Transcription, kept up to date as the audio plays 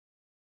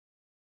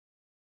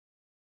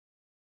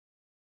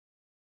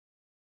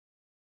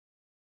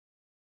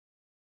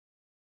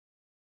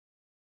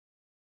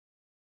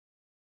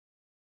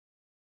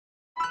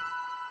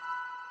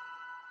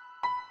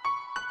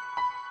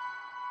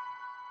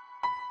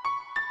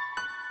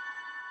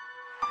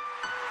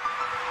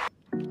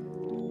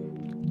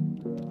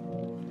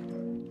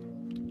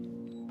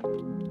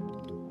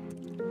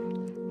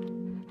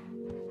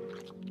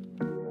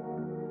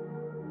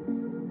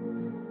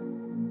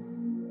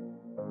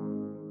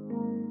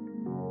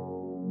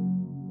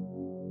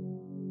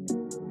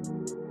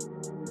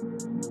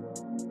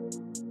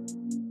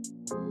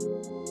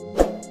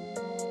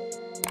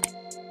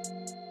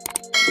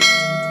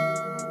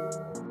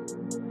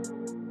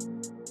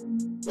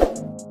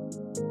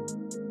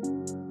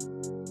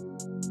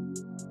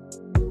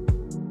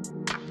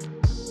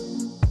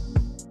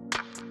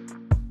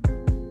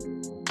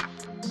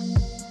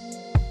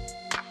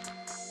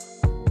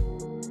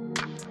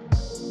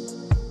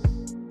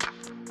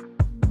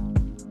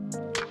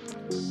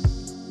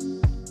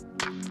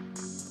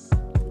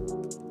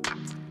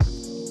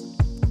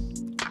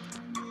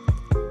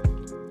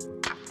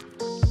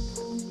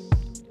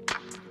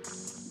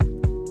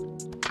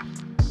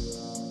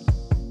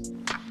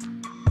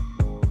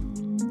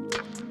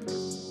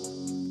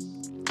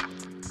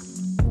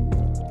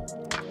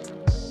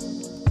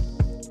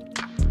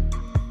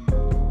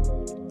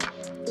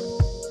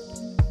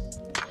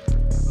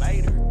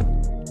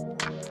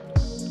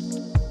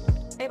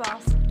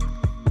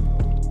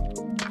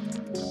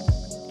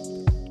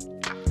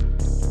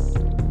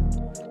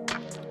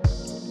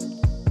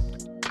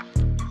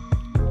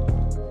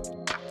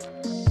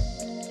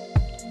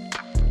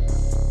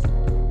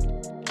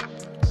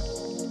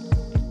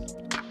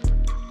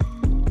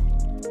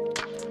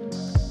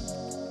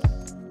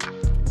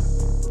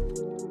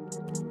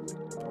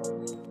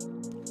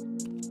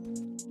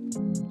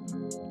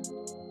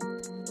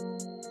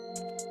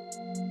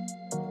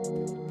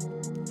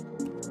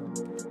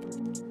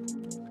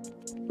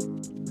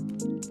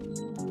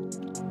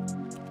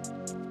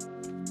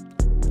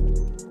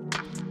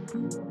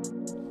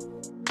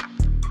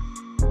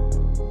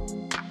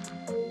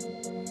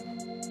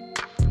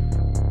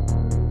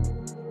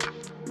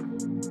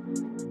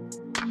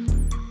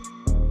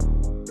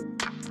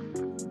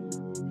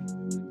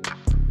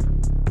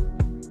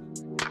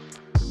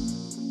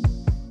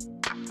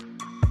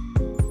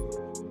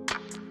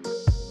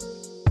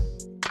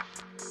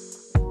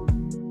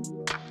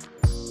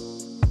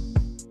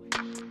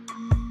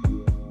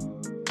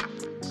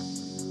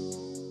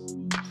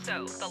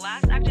So, the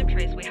last active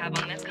trace we have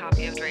on this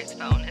copy of Dre's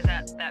phone is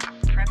at that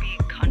preppy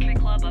country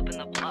club up in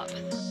the Bluffs.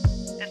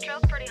 This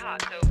trail's pretty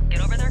hot, so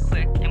get over there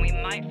quick, and we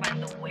might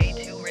find the way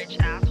too rich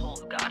asshole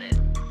who got it.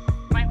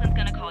 Franklin's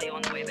gonna call you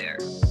on the way there.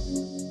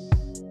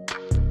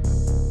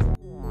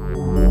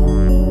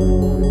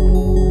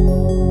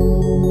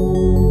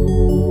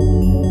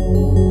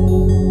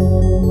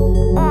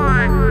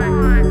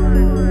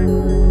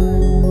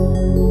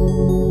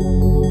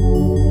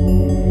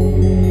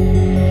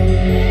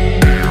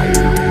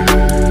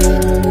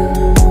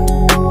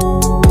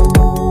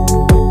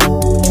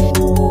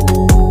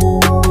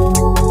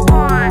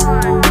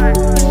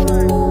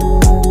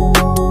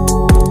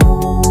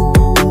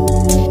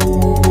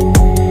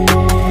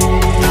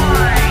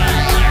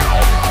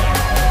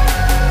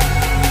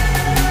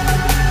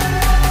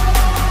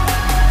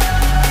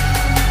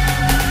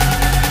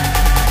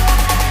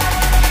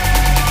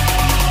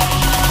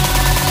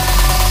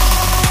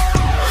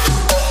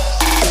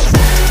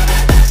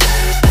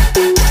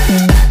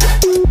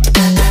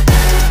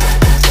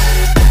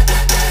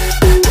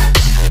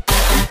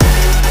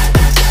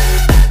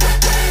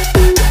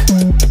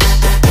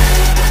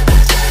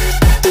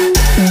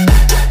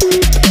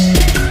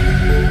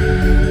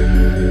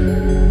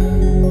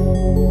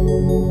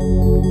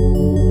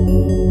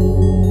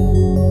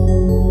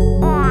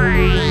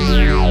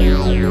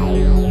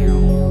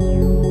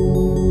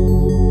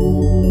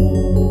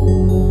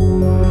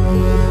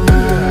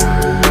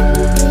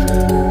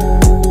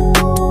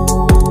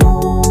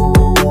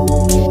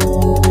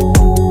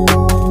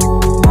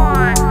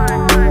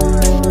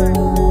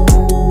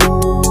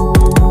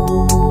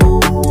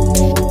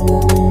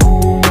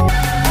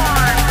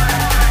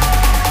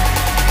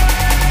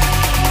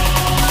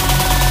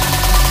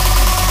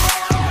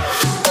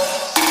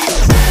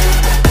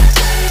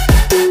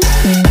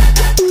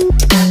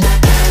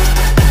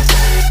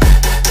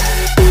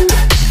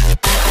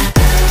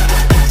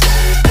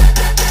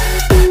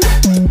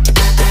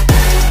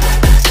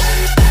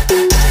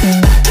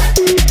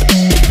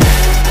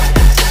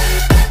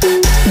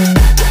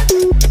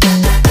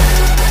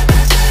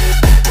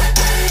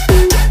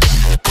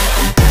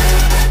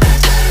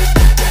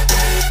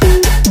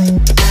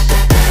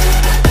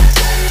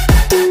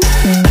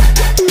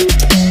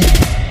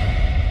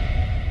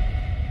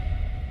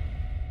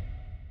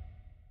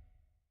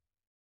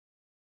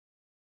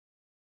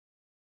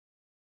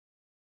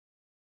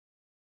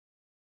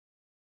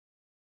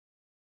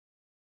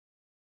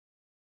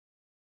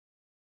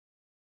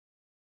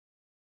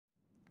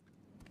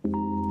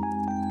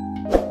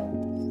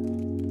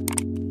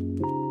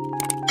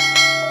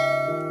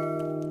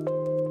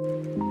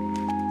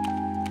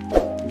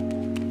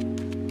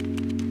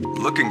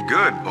 Looking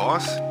good,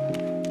 boss.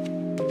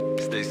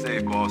 Stay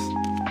safe, boss.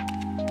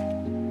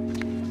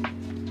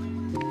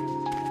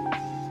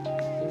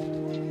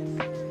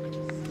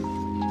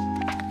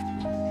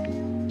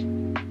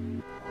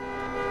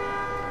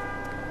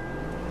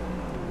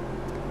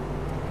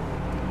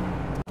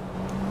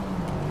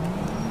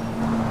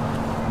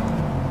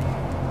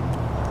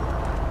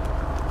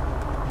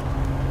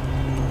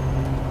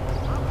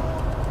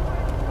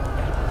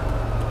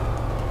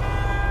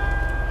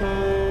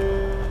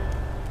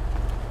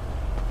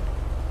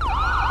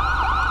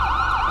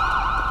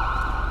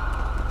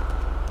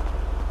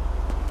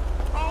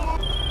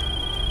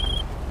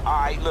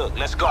 Look,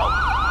 let's go.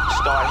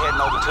 Start heading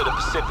over to the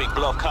Pacific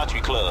Bluffs Country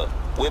Club.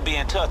 We'll be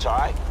in touch, all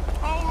right?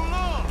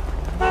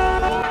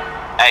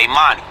 Hey,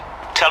 Imani,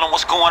 tell them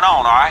what's going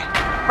on, all right?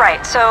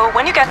 Right, so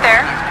when you get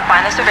there,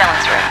 find the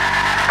surveillance room.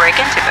 Break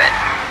into it.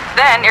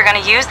 Then you're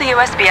gonna use the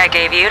USB I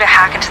gave you to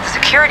hack into the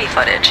security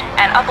footage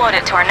and upload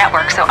it to our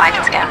network so I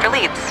can scan for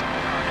leads.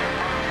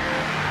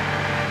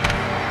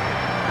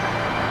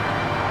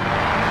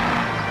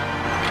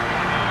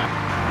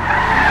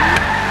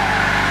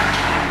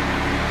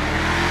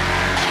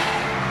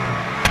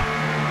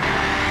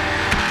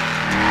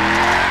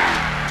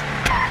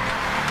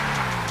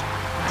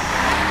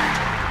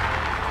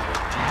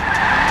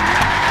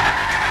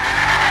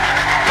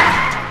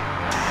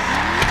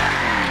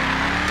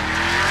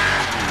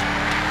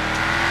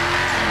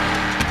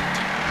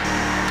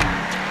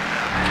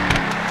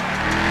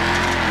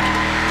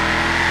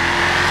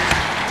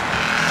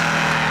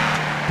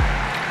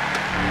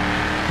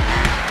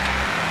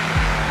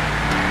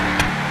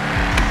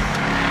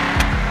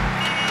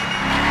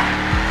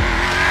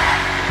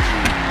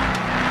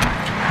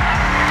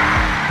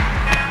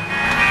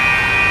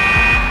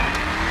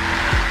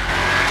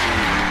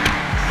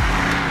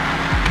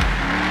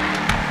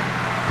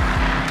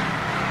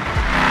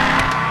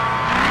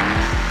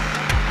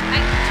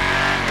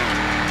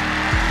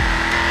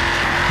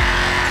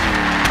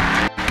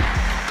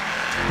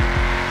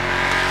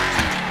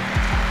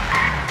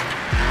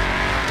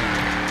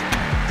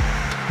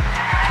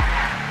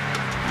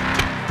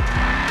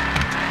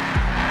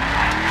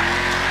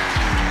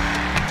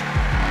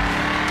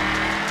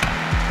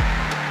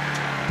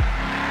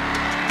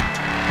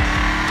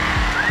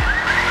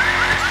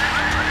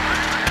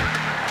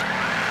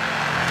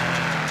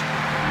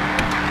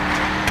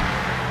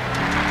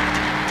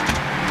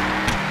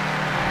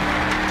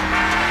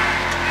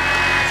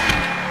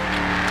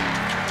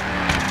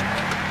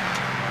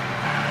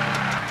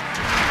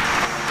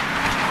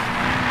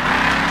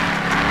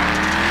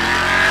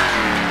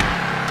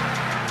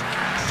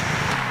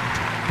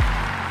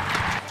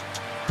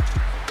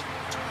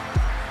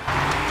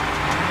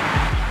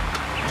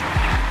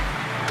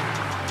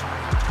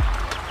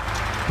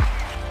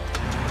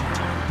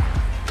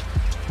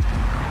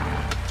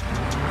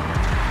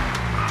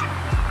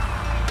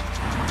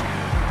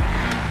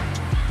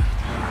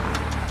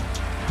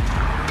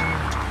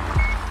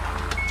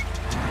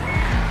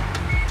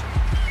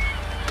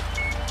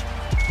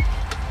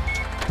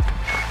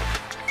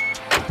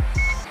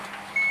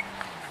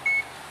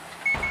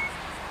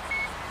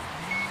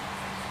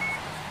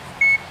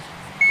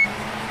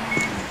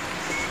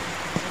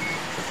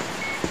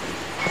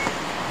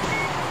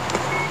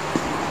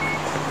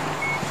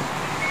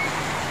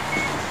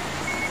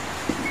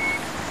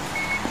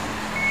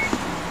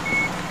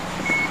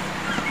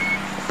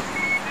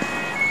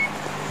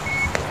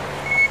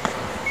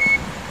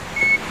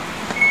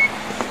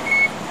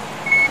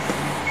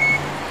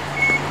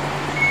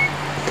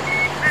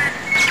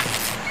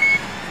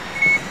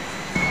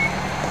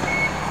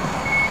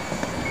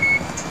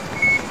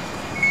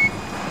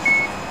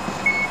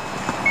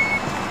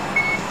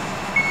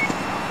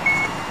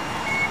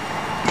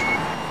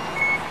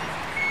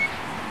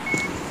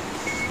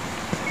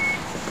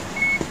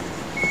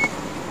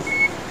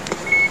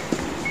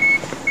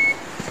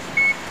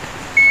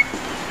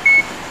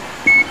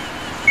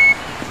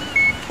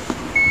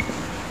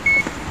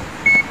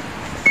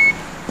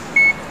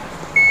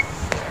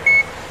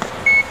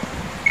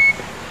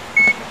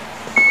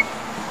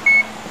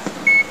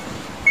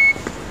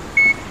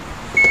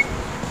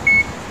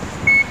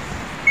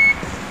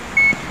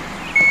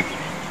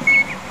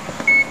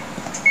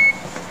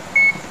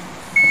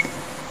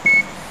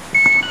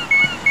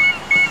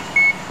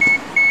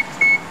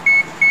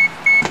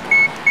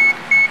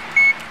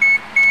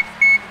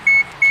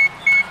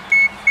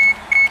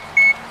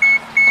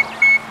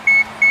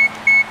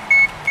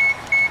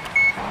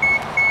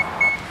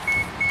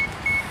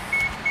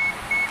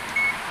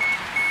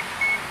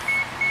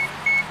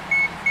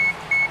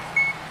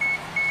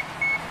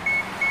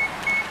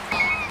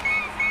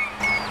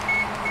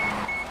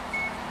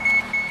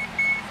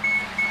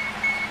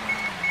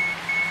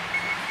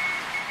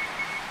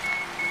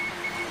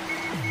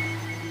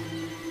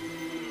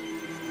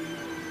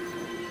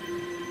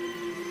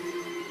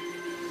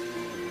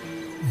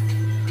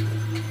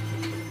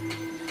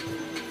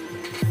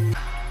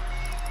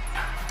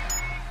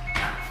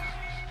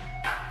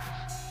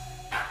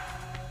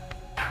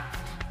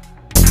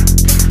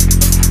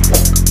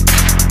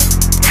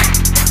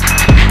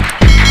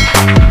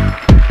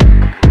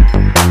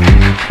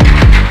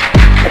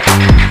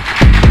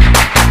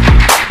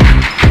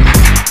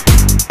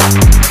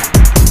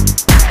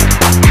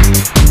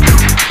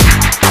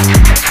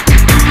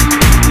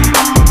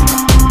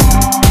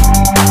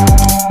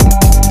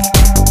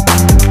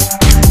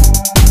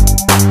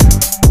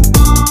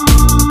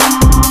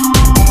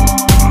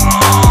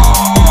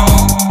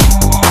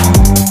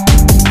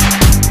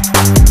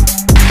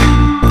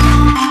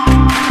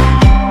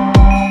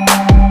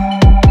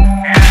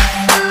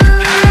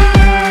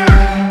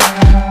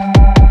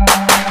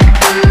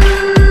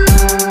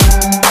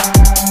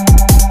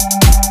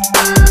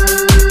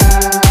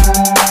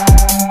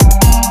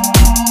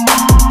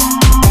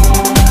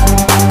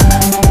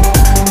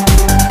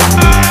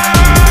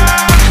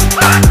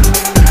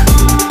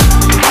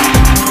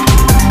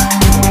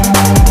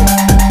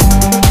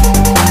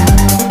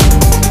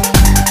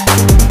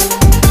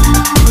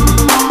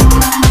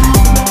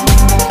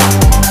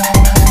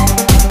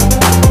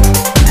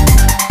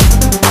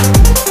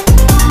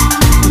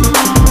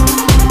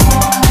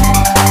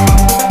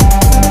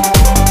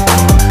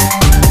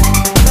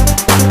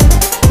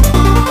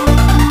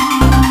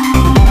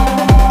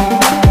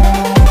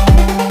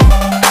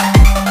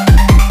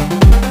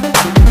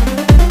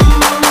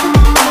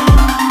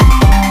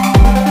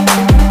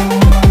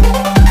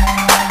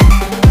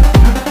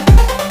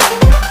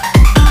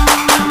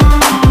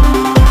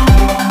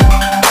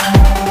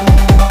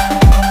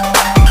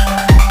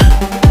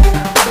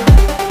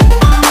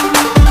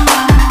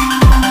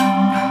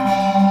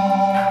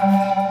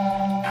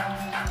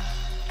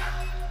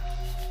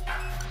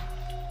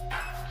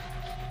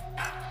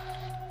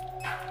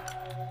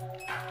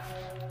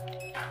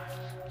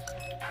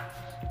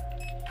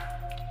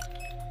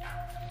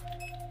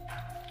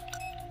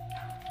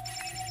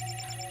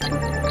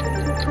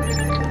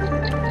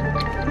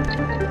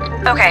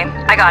 Okay,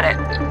 I got it.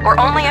 We're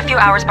only a few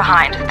hours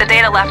behind. The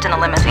data left in a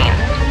limousine.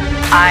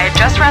 I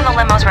just ran the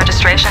limo's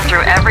registration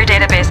through every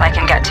database I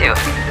can get to.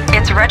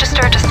 It's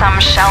registered to some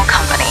shell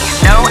company.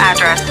 No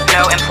address,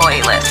 no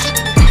employee list.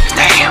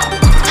 Damn,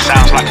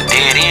 sounds like a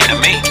dead end to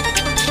me.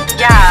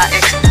 Yeah,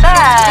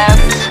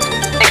 except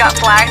it got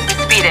flagged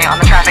speeding on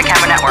the traffic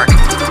camera network.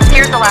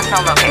 Here's the last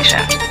known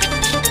location.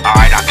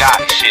 Alright, I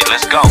got it. Shit,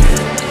 let's go.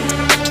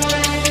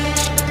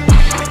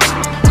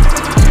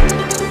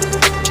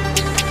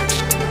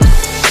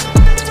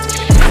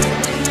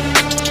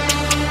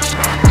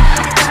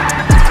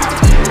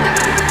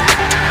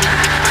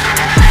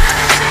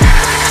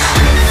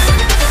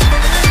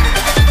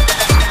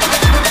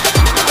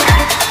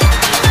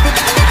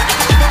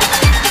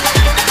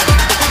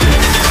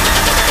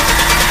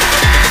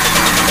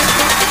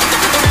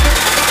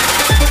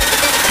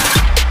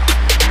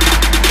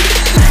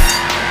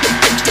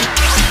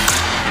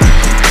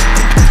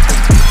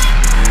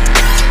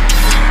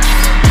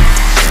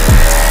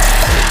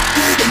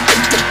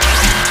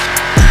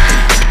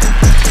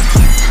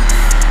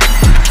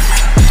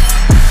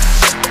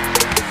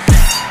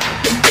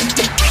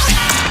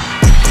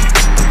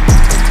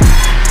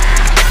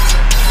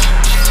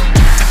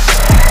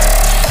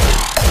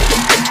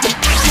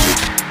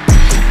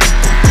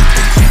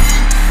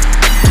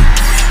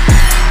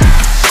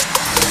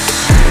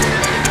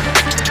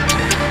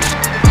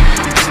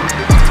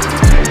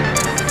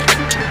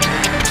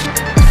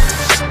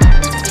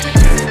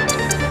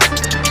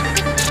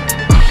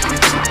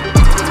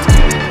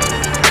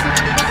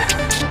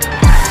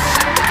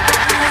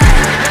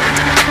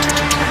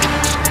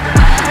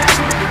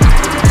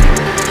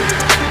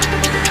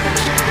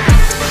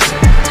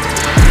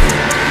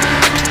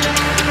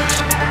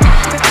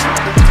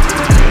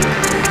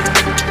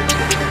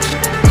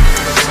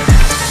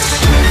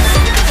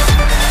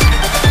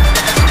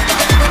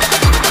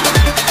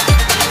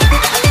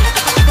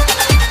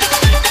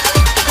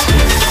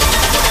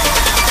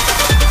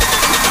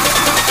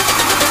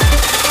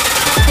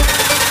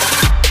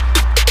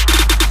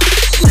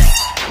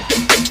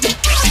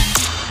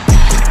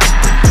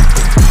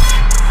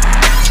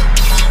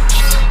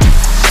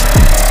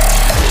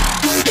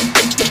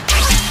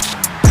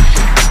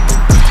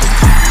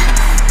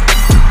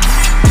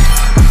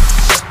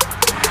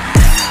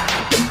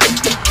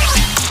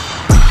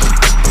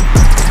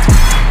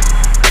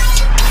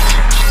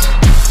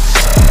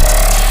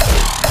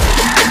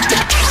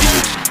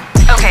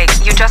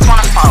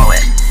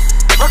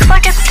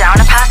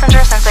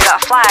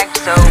 flagged,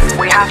 so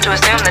we have to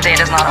assume the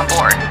data's not on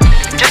board.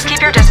 Just keep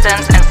your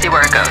distance and see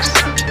where it goes.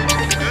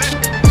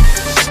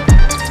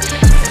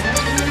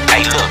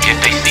 Hey look, if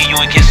they see you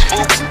and get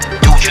spooked,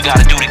 do what you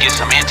gotta do to get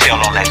some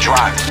intel on that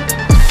driver.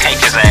 Take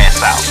his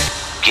ass out,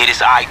 get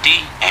his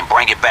ID, and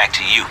bring it back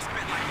to you.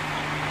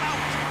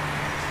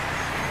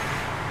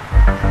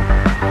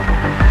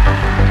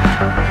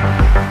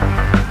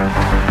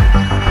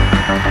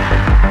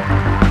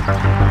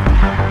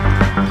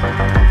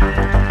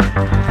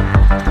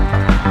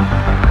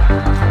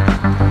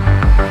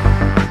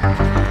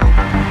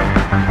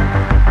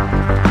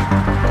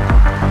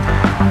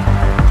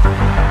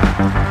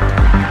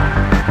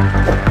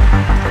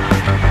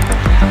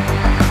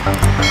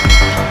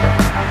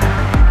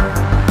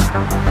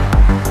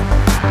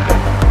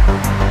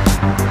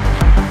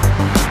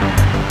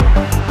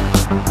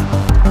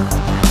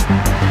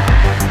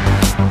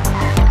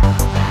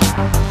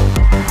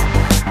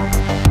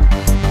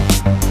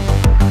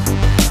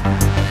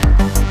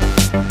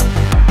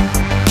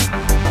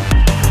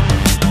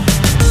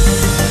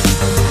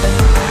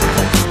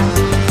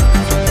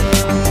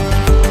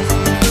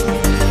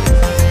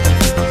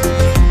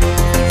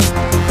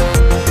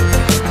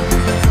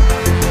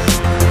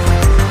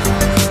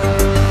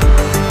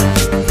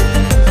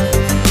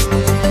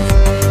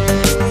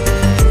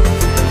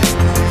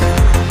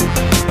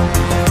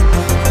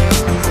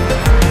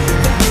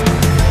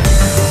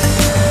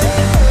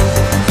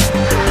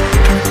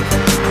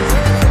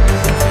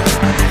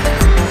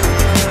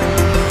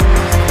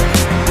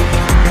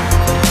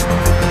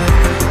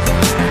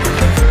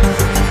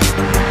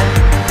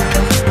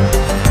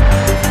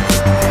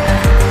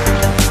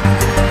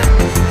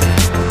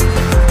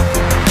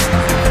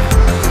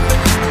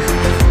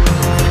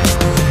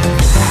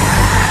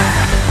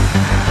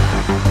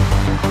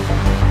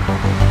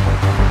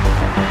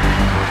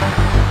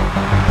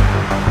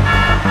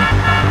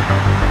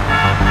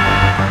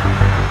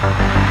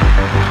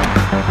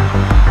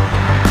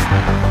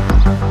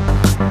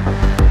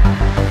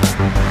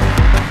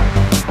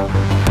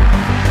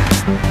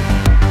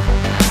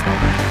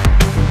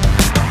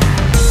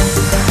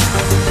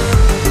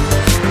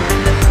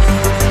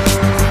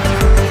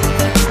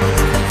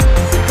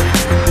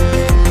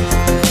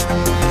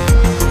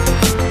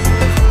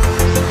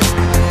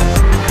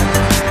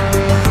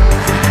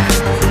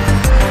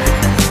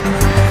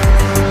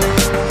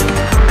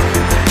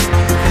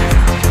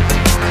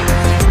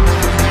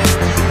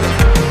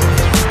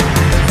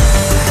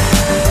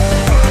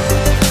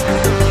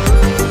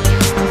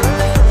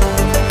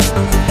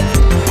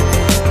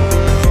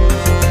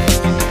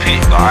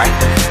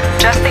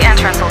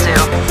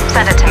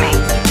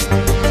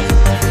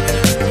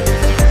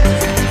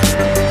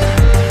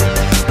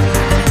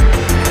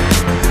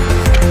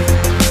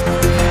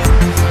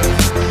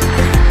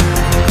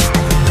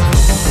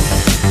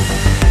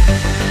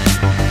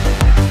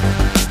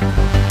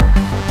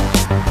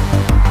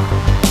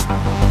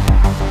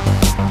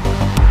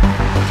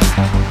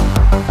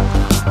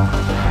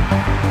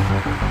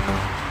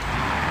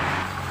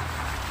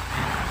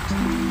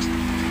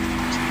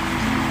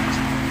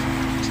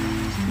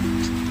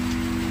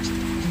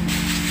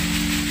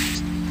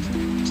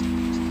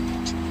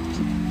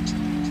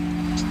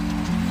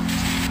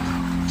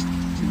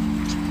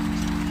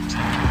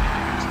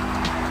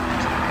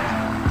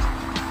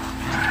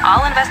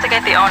 I'll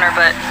investigate the owner,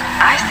 but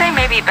I say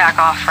maybe back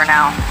off for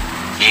now.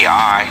 Yeah,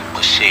 alright,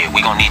 but shit,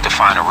 we gonna need to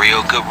find a real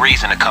good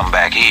reason to come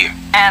back here.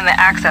 And the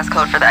access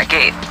code for that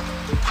gate.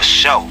 For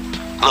sure.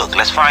 Look,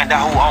 let's find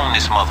out who owns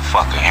this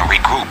motherfucker and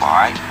regroup,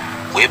 alright?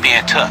 We'll be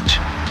in touch.